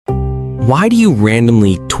Why do you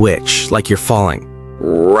randomly twitch like you're falling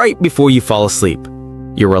right before you fall asleep?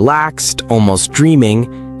 You're relaxed, almost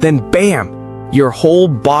dreaming, then bam, your whole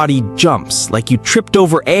body jumps like you tripped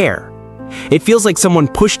over air. It feels like someone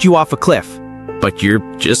pushed you off a cliff, but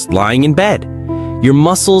you're just lying in bed. Your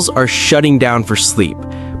muscles are shutting down for sleep,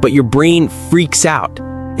 but your brain freaks out.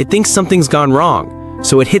 It thinks something's gone wrong,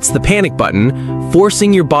 so it hits the panic button,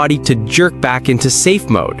 forcing your body to jerk back into safe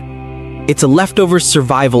mode. It's a leftover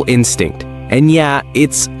survival instinct, and yeah,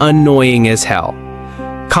 it's annoying as hell.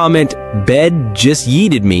 Comment, "Bed just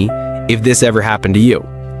yeeted me," if this ever happened to you.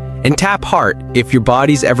 And tap heart if your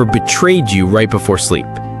body's ever betrayed you right before sleep.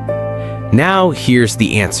 Now here's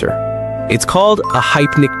the answer. It's called a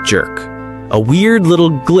hypnic jerk, a weird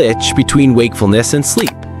little glitch between wakefulness and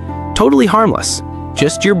sleep. Totally harmless,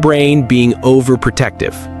 just your brain being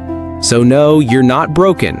overprotective. So no, you're not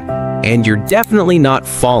broken, and you're definitely not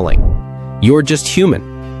falling. You're just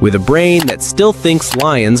human, with a brain that still thinks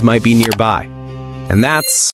lions might be nearby. And that's